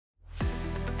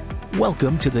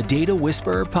Welcome to the Data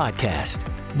Whisperer podcast,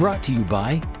 brought to you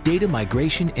by Data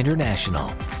Migration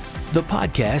International, the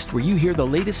podcast where you hear the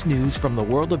latest news from the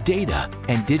world of data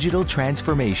and digital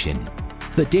transformation.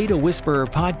 The Data Whisperer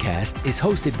podcast is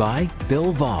hosted by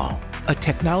Bill Vall, a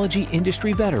technology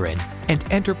industry veteran and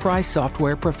enterprise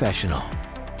software professional.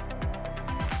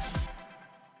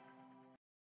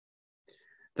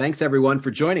 Thanks, everyone,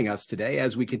 for joining us today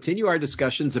as we continue our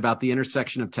discussions about the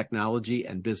intersection of technology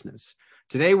and business.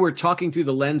 Today, we're talking through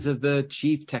the lens of the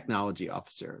Chief Technology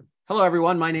Officer. Hello,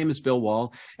 everyone. My name is Bill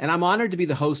Wall, and I'm honored to be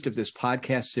the host of this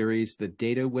podcast series, The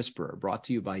Data Whisperer, brought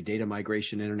to you by Data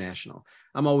Migration International.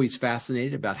 I'm always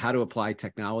fascinated about how to apply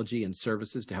technology and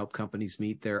services to help companies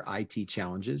meet their IT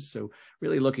challenges. So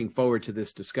really looking forward to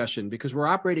this discussion because we're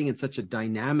operating in such a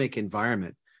dynamic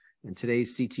environment, and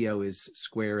today's CTO is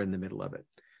square in the middle of it.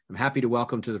 I'm happy to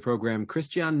welcome to the program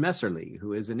Christian Messerli,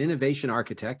 who is an innovation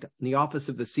architect in the office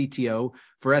of the CTO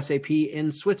for SAP in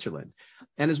Switzerland.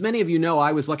 And as many of you know,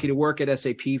 I was lucky to work at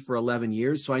SAP for 11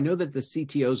 years, so I know that the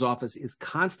CTO's office is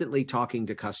constantly talking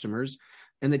to customers,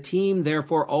 and the team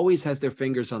therefore always has their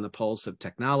fingers on the pulse of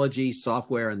technology,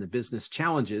 software, and the business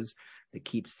challenges that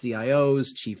keep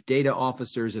CIOs, chief data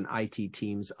officers, and IT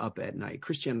teams up at night.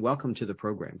 Christian, welcome to the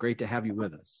program. Great to have you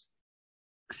with us.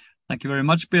 Thank you very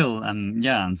much, Bill.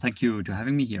 And thank you for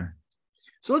having me here.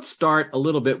 So let's start a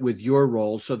little bit with your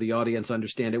role so the audience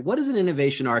understand it. What does an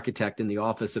innovation architect in the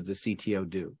office of the CTO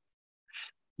do?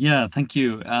 Yeah, thank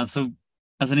you. So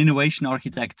as an innovation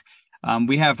architect,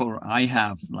 I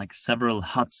have like several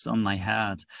hats on my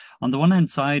head. On the one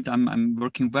hand side, I'm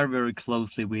working very, very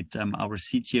closely with our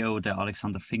CTO, the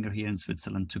Alexander Finger here in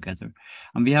Switzerland together.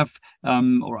 And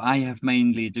I have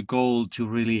mainly the goal to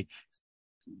really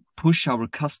push our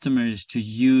customers to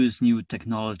use new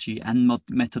technology and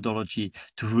methodology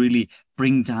to really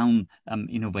bring down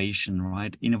innovation,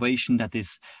 right? Innovation that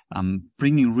is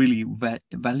bringing really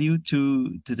value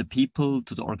to the people,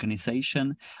 to the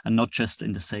organization, and not just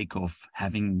in the sake of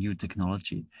having new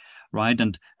technology, right?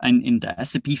 And in the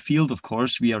SAP field, of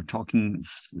course, we are talking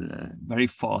very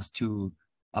fast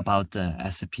about the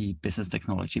SAP Business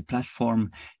Technology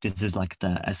Platform. This is like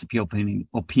the SAP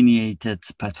opinionated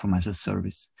platform as a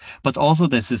service. But also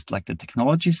this is like the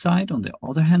technology side. On the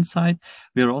other hand side,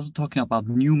 we are also talking about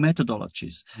new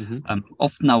methodologies. Mm-hmm.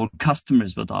 Often our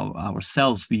customers, but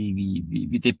ourselves,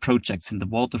 we did projects in the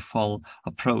waterfall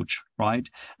approach, right?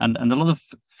 And a lot of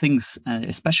things,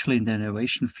 especially in the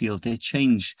innovation field, they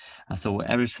change. So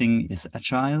everything is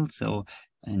agile.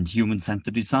 And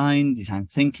human-centered design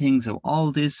thinking. So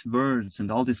all these words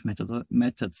and all these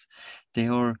methods, they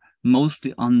are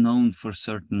mostly unknown for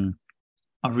certain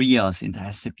areas in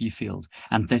the SAP field.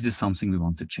 And this is something we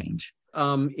want to change.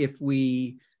 If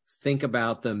we think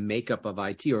about the makeup of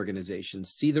IT organizations,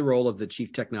 see the role of the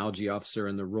Chief Technology Officer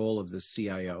and the role of the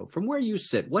CIO, from where you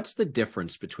sit, what's the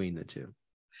difference between the two?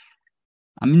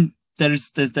 I mean,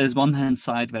 there's one hand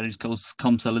side where it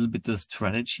comes a little bit to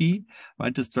strategy,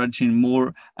 right? The strategy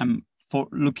more for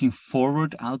looking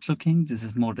forward, outlooking. This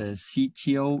is more the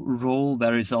CTO role,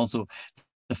 where is also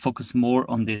the focus more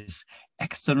on this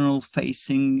external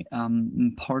facing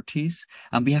parties.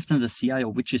 And we have then the CIO,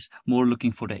 which is more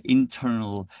looking for the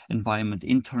internal environment,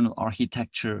 internal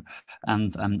architecture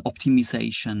and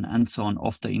optimization and so on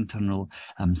of the internal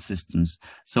systems.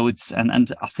 So it's, and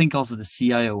I think also the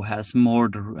CIO has more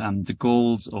the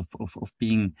goals of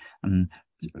being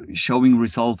showing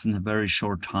results in a very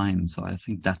short time. So I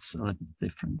think that's a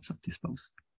difference of this both.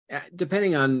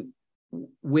 Depending on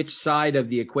which side of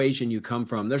the equation you come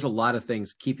from, there's a lot of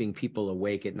things keeping people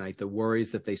awake at night. The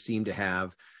worries that they seem to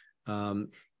have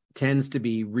tends to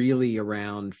be really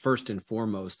around, first and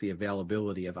foremost, the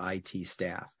availability of IT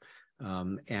staff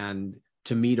and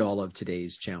to meet all of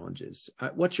today's challenges.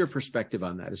 What's your perspective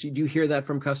on that? Do you hear that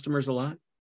from customers a lot?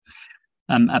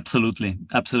 Absolutely.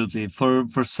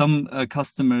 For some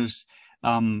customers,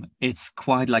 it's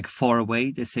quite like far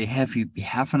away. They say, we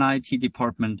have an IT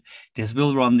department. This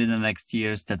will run in the next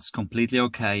years. That's completely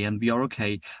okay. And we are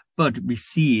okay. But we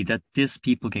see that these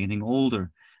people getting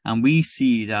older, and we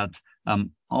see that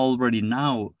already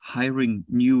now hiring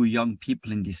new young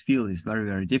people in this field is very,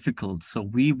 very difficult. So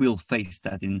we will face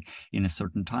that in a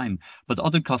certain time. But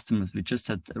other customers, we just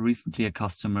had recently a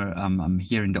customer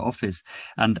here in the office,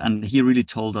 and he really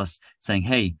told us saying,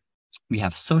 hey, we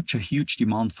have such a huge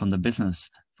demand from the business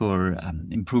for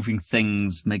improving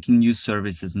things, making new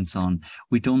services and so on.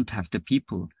 We don't have the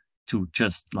people to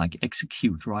just like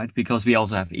execute, right? Because we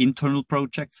also have internal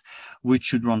projects which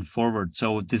should run forward.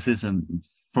 So this is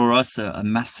for us a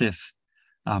massive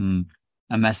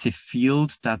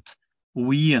field that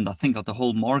we, and I think the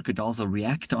whole market also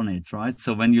react on it, right?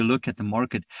 So when you look at the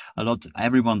market,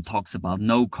 everyone talks about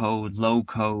no code, low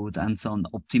code, and so on,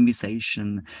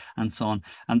 optimization, and so on.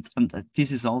 And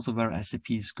this is also where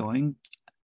SAP is going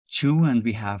to, and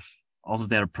we have also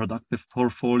their productive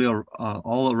portfolio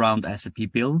all around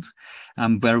SAP Build,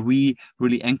 where we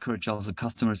really encourage also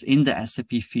customers in the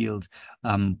SAP field,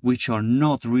 which are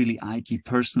not really IT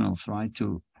personals, right,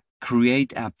 to create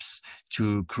apps,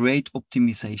 to create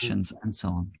optimizations, and so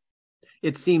on.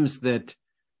 It seems that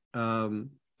the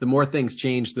more things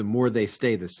change, the more they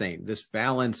stay the same. This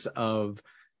balance of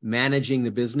managing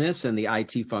the business and the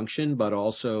IT function, but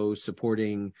also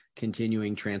supporting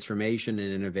continuing transformation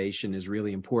and innovation is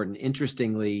really important.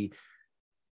 Interestingly,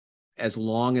 as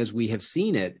long as we have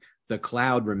seen it, the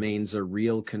cloud remains a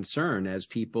real concern as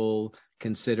people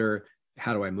consider,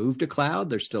 how do I move to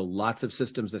cloud? There's still lots of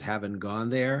systems that haven't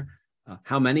gone there.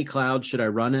 How many clouds should I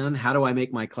run on? How do I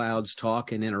make my clouds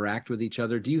talk and interact with each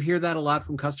other? Do you hear that a lot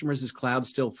from customers? Is cloud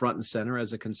still front and center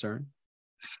as a concern?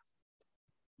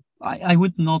 I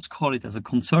would not call it as a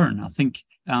concern. I think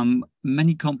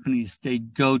many companies, they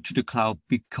go to the cloud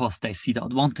because they see the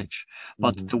advantage.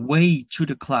 But the way to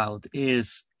the cloud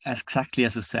is exactly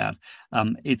as I said.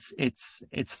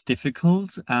 It's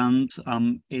difficult, and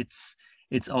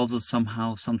it's also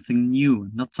somehow something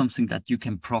new, not something that you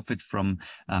can profit from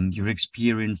your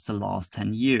experience the last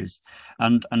 10 years.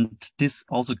 And this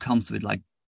also comes with like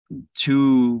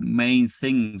two main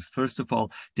things. First of all,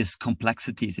 this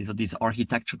complexity, so this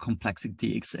architecture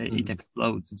complexity, it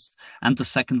explodes. And the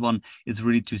second one is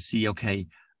really to see, okay,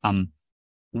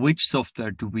 which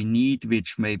software do we need?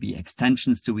 Which maybe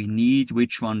extensions do we need?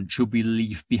 Which one should we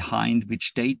leave behind?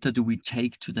 Which data do we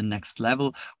take to the next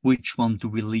level? Which one do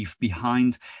we leave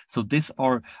behind? So these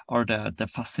are the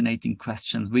fascinating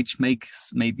questions, which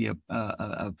makes maybe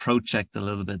a project a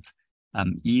little bit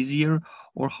easier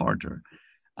or harder.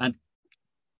 And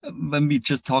when we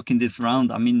just talk in this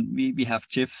round, I mean, we have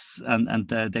GIFs and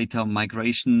the data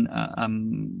migration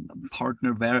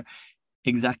partner where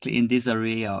exactly in this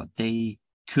area they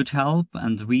could help.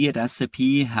 And we at SAP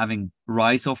having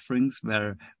RISE offerings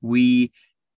where we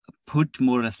put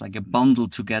more or less like a bundle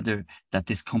together that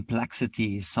this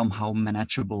complexity is somehow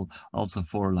manageable also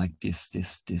for like this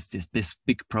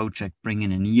big project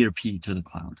bringing an ERP to the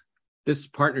cloud. This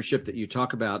partnership that you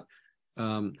talk about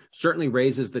certainly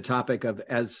raises the topic of,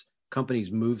 as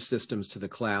companies move systems to the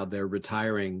cloud, they're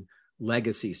retiring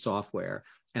legacy software.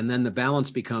 And then the balance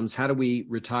becomes, how do we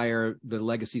retire the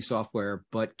legacy software,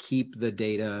 but keep the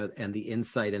data and the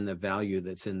insight and the value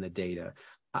that's in the data?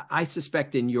 I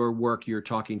suspect in your work, you're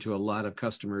talking to a lot of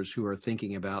customers who are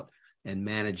thinking about and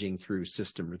managing through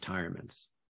system retirements.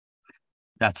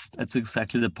 That's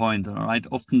exactly the point, all right?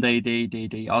 Often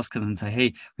they ask us and say,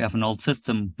 hey, we have an old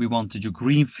system, we want to do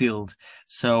greenfield.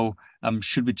 So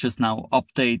should we just now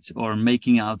update or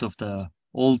making out of the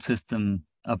old system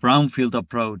a brownfield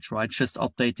approach, right? Just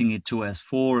updating it to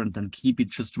S4 and then keep it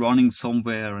just running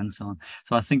somewhere and so on.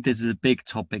 So I think this is a big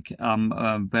topic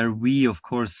where we, of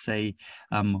course, say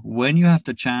when you have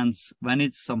the chance, when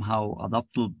it's somehow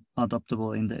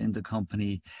adaptable in the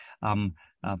company,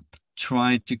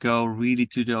 try to go really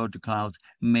to the cloud,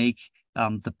 make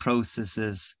the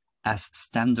processes as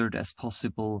standard as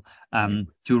possible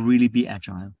to really be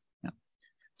agile.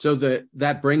 So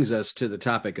that brings us to the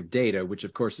topic of data, which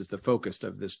of course is the focus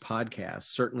of this podcast.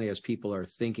 Certainly as people are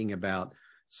thinking about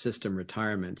system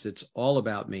retirements, it's all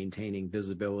about maintaining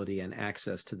visibility and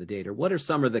access to the data. What are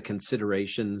some of the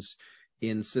considerations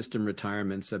in system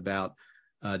retirements about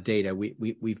data?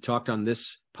 We've talked on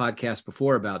this podcast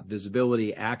before about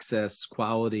visibility, access,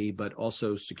 quality, but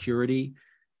also security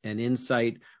and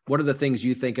insight. What are the things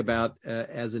you think about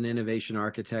as an innovation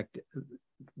architect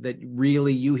that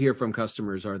really you hear from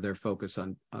customers are their focus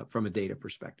on from a data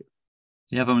perspective?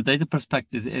 Yeah, from a data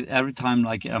perspective, every time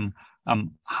like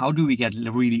how do we get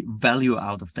really value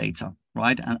out of data,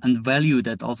 right? And value,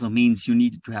 that also means you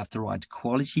need to have the right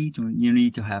quality, you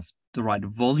need to have the right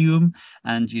volume,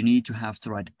 and you need to have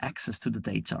the right access to the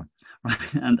data,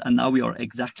 right? And now we are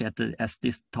exactly as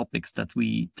these topics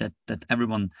that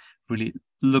everyone really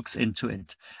looks into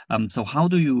it. So how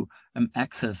do you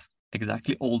access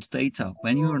exactly old data?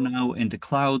 When you are now in the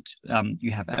cloud,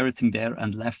 you have everything there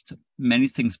and left many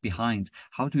things behind.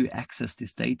 How do you access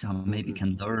this data? Maybe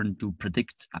can learn to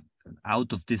predict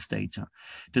out of this data.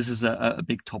 This is a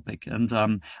big topic. And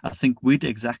I think with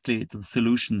exactly the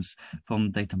solutions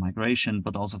from data migration,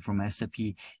 but also from SAP,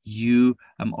 you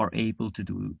are able to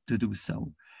do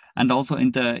so. And also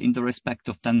in the respect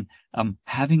of then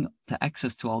having the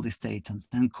access to all this data and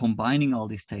then combining all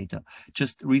this data.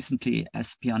 Just recently,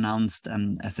 SAP announced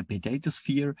SAP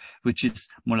DataSphere, which is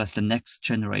more or less the next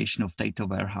generation of data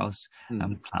warehouse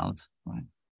cloud.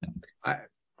 Right.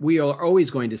 We are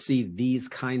always going to see these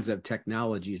kinds of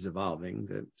technologies evolving.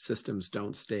 The systems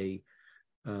don't stay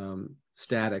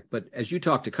static. But as you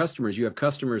talk to customers, you have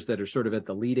customers that are sort of at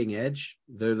the leading edge.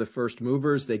 They're the first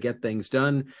movers. They get things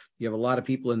done. You have a lot of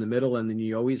people in the middle, and then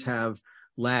you always have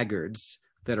laggards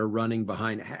that are running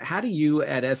behind. How do you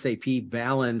at SAP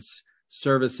balance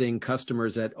servicing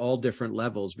customers at all different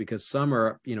levels? Because some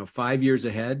are, 5 years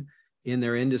ahead in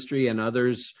their industry, and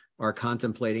others are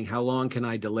contemplating how long can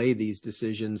I delay these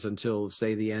decisions until,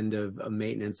 say, the end of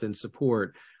maintenance and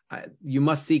support. You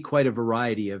must see quite a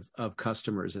variety of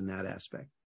customers in that aspect.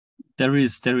 There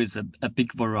is a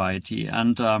big variety,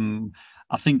 and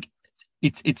I think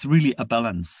it's really a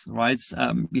balance, right?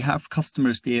 We have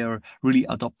customers, they are really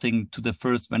adopting to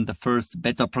when the first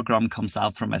beta program comes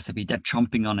out from SAP, they're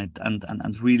jumping on it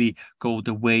and really go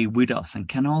the way with us, and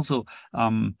can also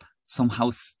somehow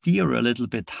steer a little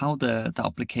bit how the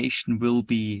application will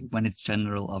be when it's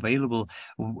general available,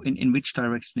 in which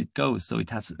direction it goes. So it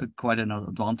has quite an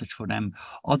advantage for them.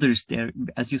 Others,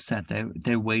 as you said,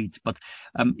 they wait. But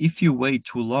if you wait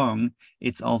too long,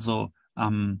 it's also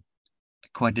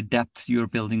quite a depth you're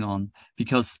building on,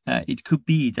 because it could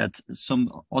be that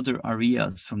some other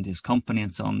areas from this company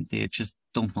and so on, they just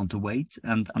don't want to wait,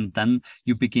 and then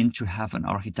you begin to have an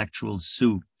architectural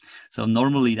zoo. So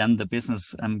normally then the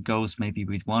business goes maybe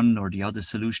with one or the other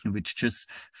solution which just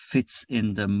fits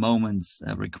in the moment's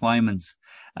requirements,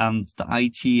 and the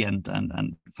IT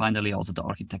and finally also the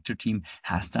architecture team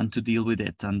has then to deal with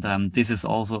it. And this is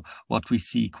also what we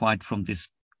see quite from this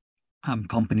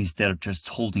companies, they're just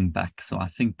holding back. So I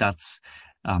think that's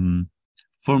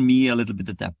for me a little bit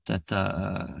the depth that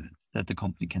the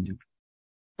company can do.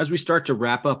 As we start to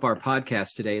wrap up our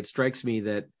podcast today, it strikes me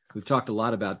that we've talked a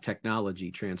lot about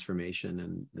technology transformation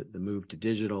and the move to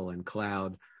digital and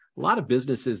cloud. A lot of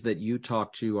businesses that you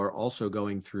talk to are also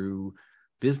going through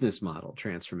business model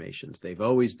transformations. They've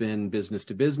always been business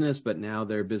to business, but now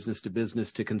they're business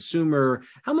to consumer.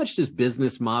 How much does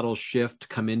business model shift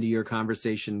come into your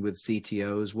conversation with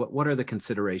CTOs? What are the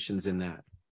considerations in that?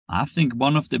 I think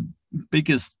one of the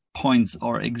biggest points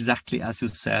are exactly as you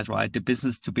said, right? The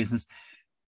business to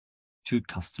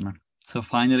customer. So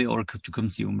finally, or to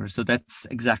consumer. So that's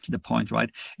exactly the point, right?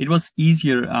 It was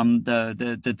easier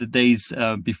the days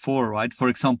before, right? For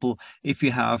example, if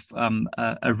you have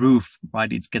a roof,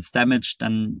 right, it gets damaged,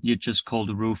 then you just call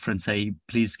the roofer and say,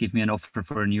 please give me an offer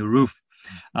for a new roof.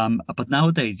 But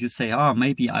nowadays you say,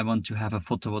 maybe I want to have a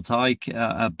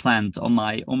photovoltaic plant on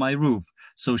my roof.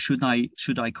 So should I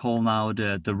call now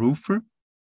the roofer?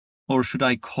 Or should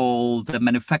I call the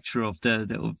manufacturer of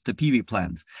the PV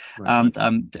plant? Right.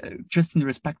 And just in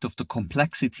respect of the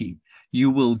complexity, you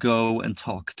will go and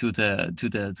talk to the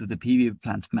PV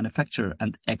plant manufacturer,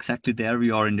 and exactly there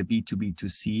we are in the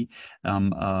B2B2C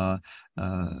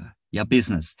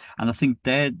business. And I think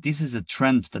that this is a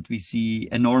trend that we see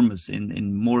enormous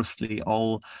in mostly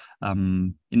all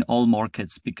in all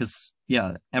markets, because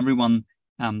everyone.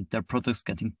 Their products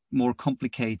getting more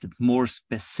complicated, more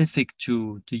specific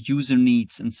to the user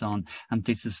needs and so on. And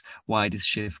this is why this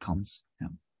shift comes. Yeah.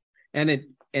 And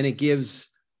it gives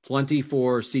plenty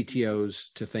for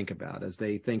CTOs to think about as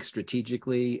they think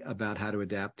strategically about how to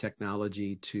adapt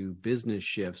technology to business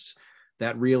shifts.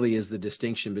 That really is the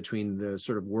distinction between the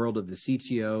sort of world of the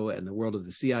CTO and the world of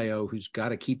the CIO, who's got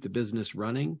to keep the business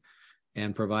running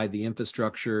and provide the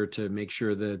infrastructure to make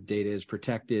sure the data is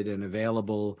protected and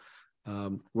available.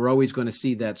 We're always going to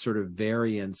see that sort of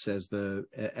variance as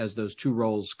those two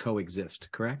roles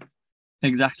coexist, correct?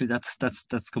 Exactly. That's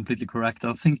completely correct.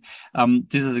 I think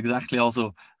this is exactly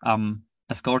also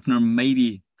as Gartner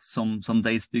maybe some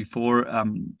days before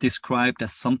described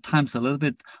as sometimes a little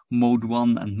bit mode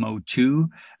 1 and mode 2.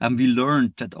 And we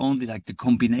learned that only like the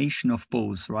combination of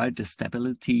both, right? The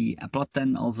stability, but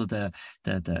then also the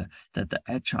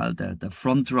agile, the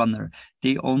front runner,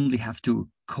 they only have to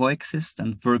coexist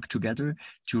and work together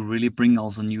to really bring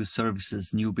also new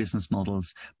services, new business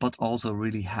models, but also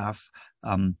really have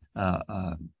an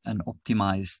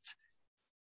optimized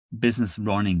business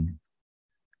running.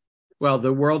 Well,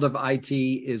 the world of IT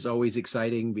is always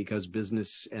exciting because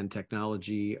business and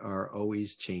technology are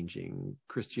always changing.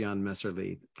 Christian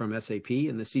Messerli from SAP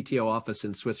in the CTO office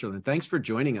in Switzerland. Thanks for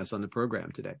joining us on the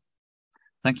program today.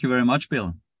 Thank you very much,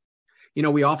 Bill.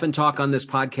 We often talk on this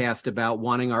podcast about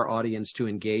wanting our audience to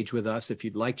engage with us. If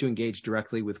you'd like to engage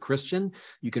directly with Christian,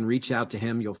 you can reach out to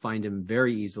him. You'll find him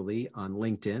very easily on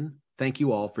LinkedIn. Thank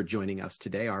you all for joining us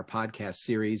today. Our podcast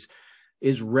series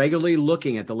is regularly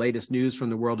looking at the latest news from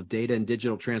the world of data and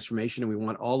digital transformation, and we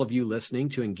want all of you listening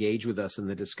to engage with us in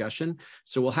the discussion.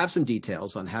 So we'll have some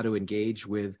details on how to engage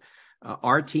with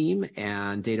our team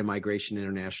and Data Migration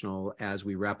International as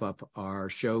we wrap up our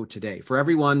show today. For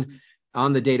everyone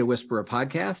on the Data Whisperer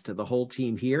podcast, the whole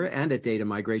team here and at Data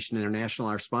Migration International,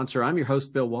 our sponsor, I'm your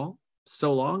host, Bill Wall.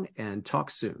 So long and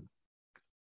talk soon.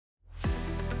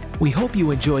 We hope you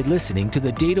enjoyed listening to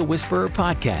the Data Whisperer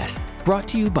podcast, brought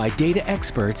to you by data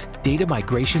experts, Data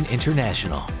Migration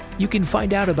International. You can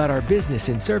find out about our business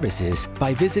and services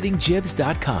by visiting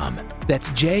jivs.com. That's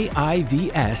JIVS.com.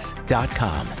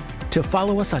 To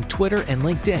follow us on Twitter and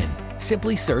LinkedIn,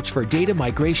 simply search for Data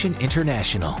Migration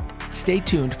International. Stay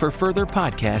tuned for further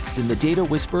podcasts in the Data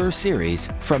Whisperer series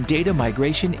from Data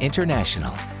Migration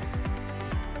International.